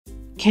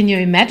Can you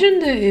imagine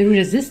the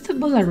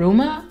irresistible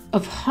aroma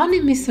of honey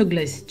miso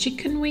glazed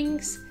chicken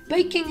wings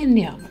baking in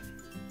the oven?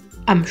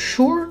 I'm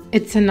sure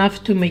it's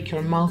enough to make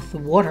your mouth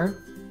water,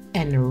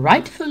 and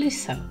rightfully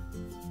so.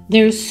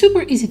 They're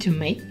super easy to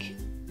make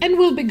and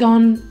will be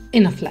gone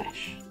in a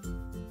flash.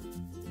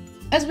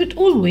 As with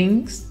all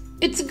wings,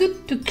 it's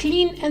good to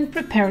clean and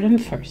prepare them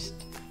first.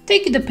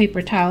 Take the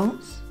paper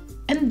towels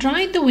and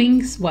dry the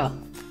wings well,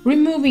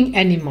 removing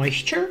any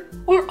moisture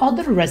or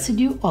other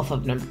residue off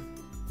of them.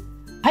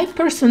 I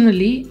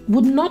personally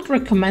would not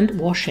recommend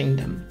washing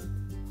them.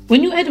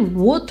 When you add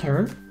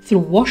water through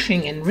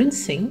washing and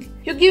rinsing,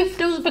 you give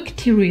those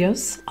bacteria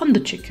on the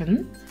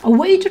chicken a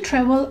way to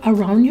travel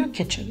around your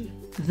kitchen.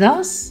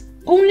 Thus,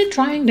 only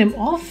drying them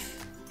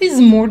off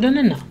is more than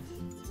enough.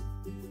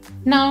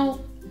 Now,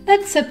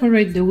 let's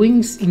separate the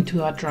wings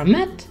into a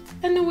drumette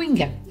and a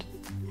wingette,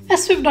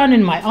 as we've done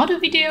in my other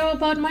video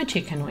about my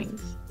chicken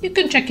wings. You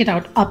can check it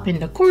out up in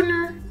the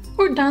corner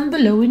or down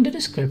below in the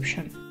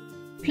description.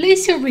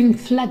 Place your wing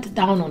flat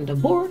down on the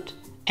board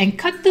and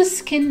cut the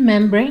skin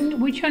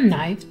membrane with your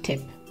knife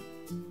tip.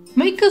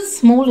 Make a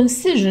small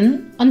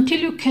incision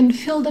until you can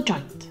feel the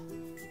joint.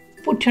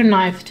 Put your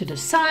knife to the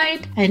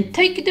side and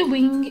take the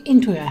wing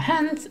into your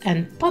hands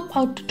and pop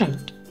out the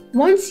joint.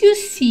 Once you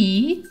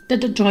see that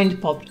the joint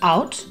popped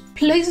out,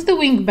 place the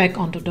wing back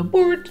onto the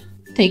board,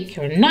 take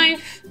your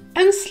knife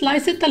and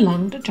slice it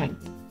along the joint.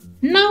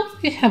 Now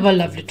you have a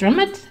lovely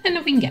drumette and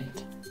a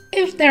wingette.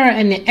 If there are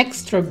any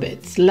extra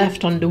bits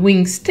left on the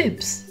wing's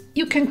tips,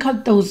 you can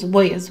cut those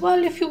away as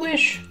well if you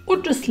wish, or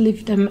just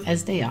leave them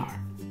as they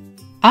are.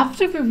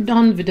 After we've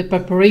done with the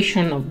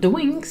preparation of the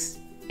wings,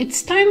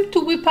 it's time to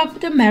whip up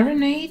the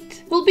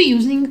marinade we'll be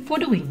using for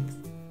the wings.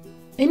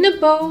 In a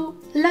bowl,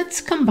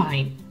 let's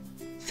combine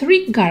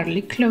 3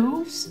 garlic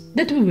cloves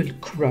that we will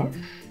crush,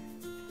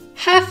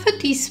 half a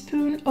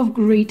teaspoon of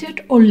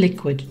grated or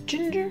liquid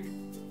ginger,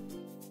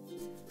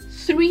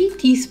 3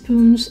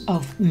 teaspoons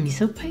of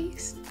miso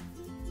paste,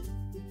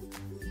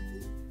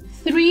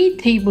 3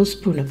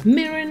 tablespoons of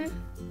mirin,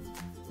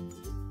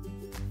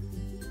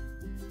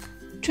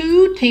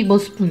 2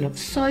 tablespoons of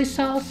soy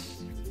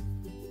sauce,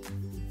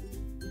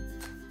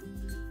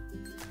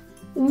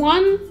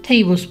 1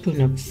 tablespoon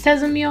of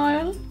sesame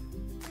oil,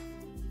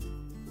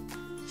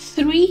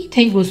 3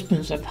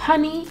 tablespoons of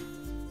honey,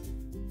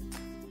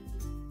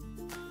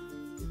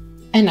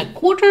 and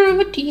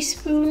 1/4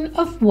 teaspoon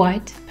of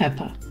white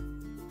pepper.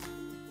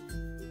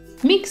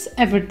 Mix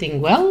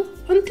everything well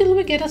until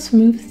we get a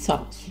smooth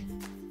sauce.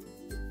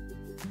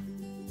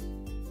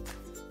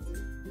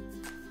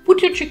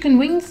 Put your chicken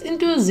wings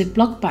into a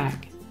Ziploc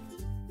bag.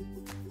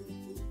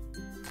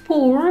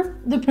 Pour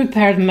the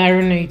prepared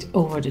marinade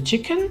over the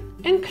chicken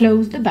and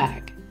close the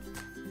bag.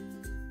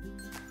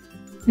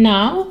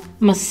 Now,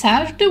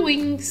 massage the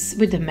wings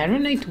with the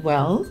marinade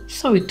well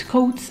so it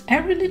coats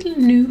every little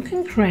nook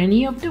and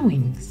cranny of the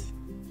wings.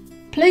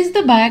 Place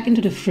the bag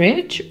into the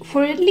fridge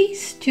for at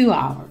least 2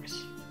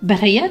 hours.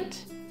 Better yet,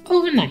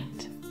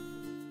 overnight.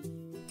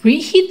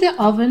 Preheat the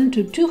oven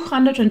to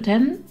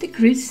 210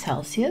 degrees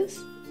Celsius.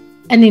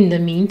 And in the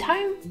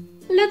meantime,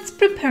 let's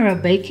prepare a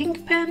baking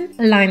pan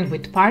lined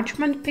with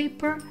parchment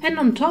paper and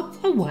on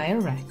top a wire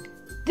rack.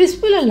 This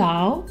will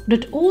allow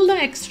that all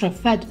the extra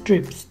fat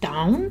drips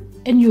down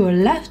and you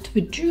are left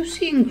with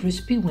juicy and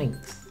crispy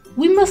wings.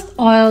 We must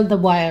oil the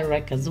wire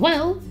rack as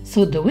well,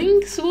 so the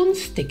wings won't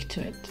stick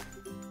to it.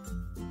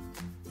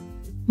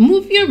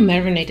 Move your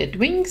marinated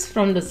wings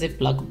from the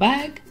Ziploc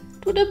bag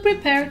to the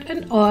prepared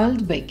and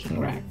oiled baking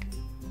rack.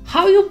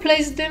 How you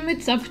place them,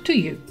 it's up to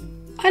you.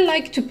 I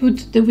like to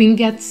put the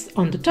wingettes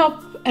on the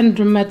top and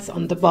drumettes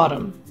on the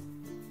bottom.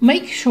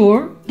 Make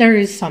sure there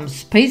is some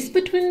space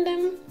between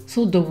them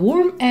so the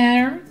warm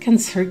air can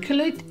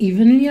circulate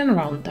evenly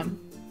around them.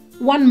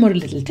 One more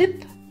little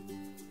tip: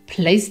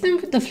 place them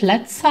with the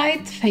flat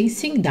side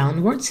facing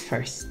downwards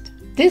first.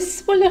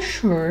 This will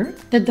assure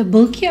that the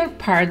bulkier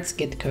parts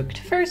get cooked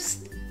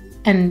first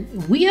and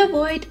we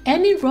avoid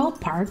any raw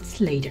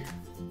parts later.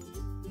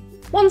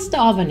 Once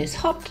the oven is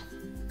hot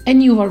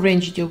and you've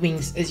arranged your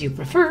wings as you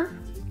prefer,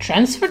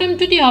 transfer them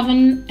to the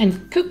oven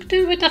and cook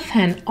them with a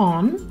fan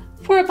on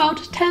for about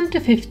 10 to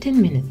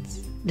 15 minutes,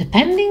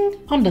 depending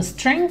on the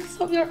strength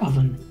of your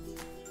oven.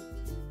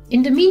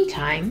 In the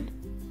meantime,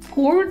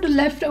 pour the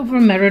leftover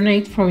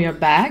marinade from your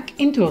bag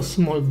into a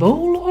small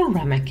bowl or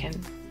ramekin.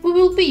 We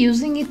will be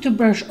using it to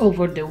brush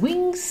over the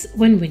wings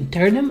when we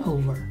turn them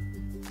over.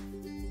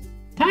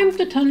 Time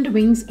to turn the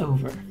wings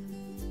over.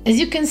 As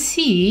you can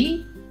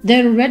see,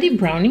 they're already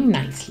browning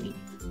nicely.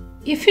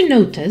 If you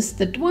notice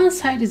that one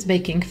side is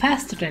baking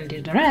faster than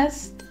the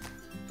rest,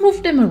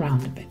 move them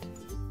around a bit.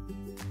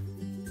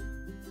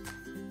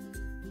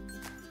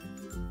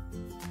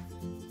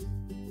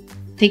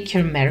 Take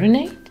your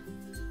marinade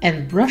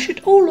and brush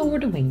it all over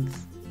the wings.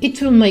 It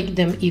will make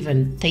them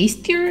even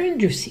tastier and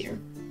juicier.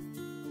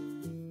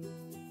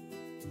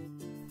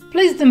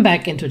 Place them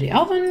back into the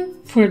oven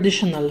for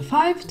additional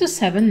 5 to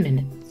 7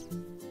 minutes.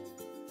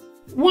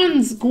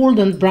 Once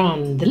golden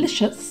brown and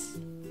delicious,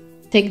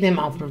 take them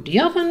out of the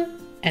oven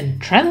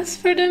and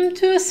transfer them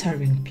to a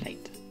serving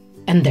plate.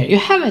 And there you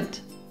have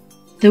it!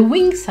 The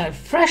wings are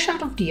fresh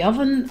out of the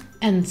oven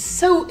and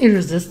so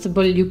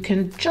irresistible you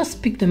can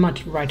just pick them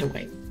out right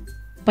away.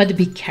 But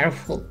be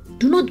careful,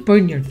 do not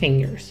burn your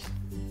fingers.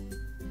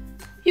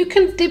 You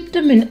can dip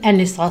them in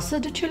any sauce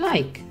that you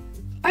like.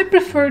 I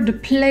prefer the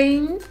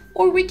plain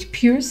or with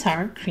pure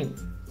sour cream.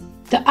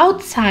 The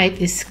outside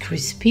is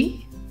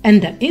crispy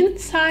and the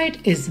inside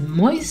is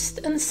moist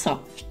and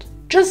soft,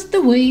 just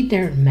the way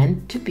they're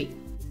meant to be.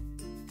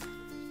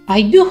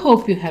 I do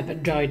hope you have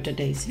enjoyed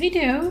today's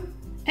video,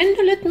 and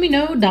let me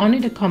know down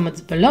in the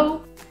comments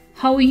below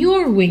how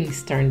your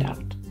wings turned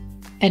out.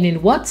 And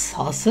in what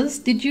sauces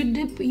did you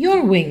dip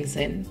your wings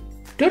in?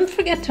 Don't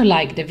forget to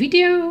like the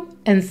video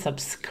and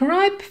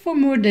subscribe for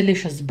more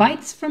delicious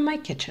bites from my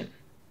kitchen.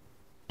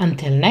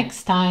 Until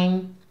next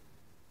time,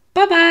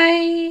 bye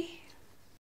bye!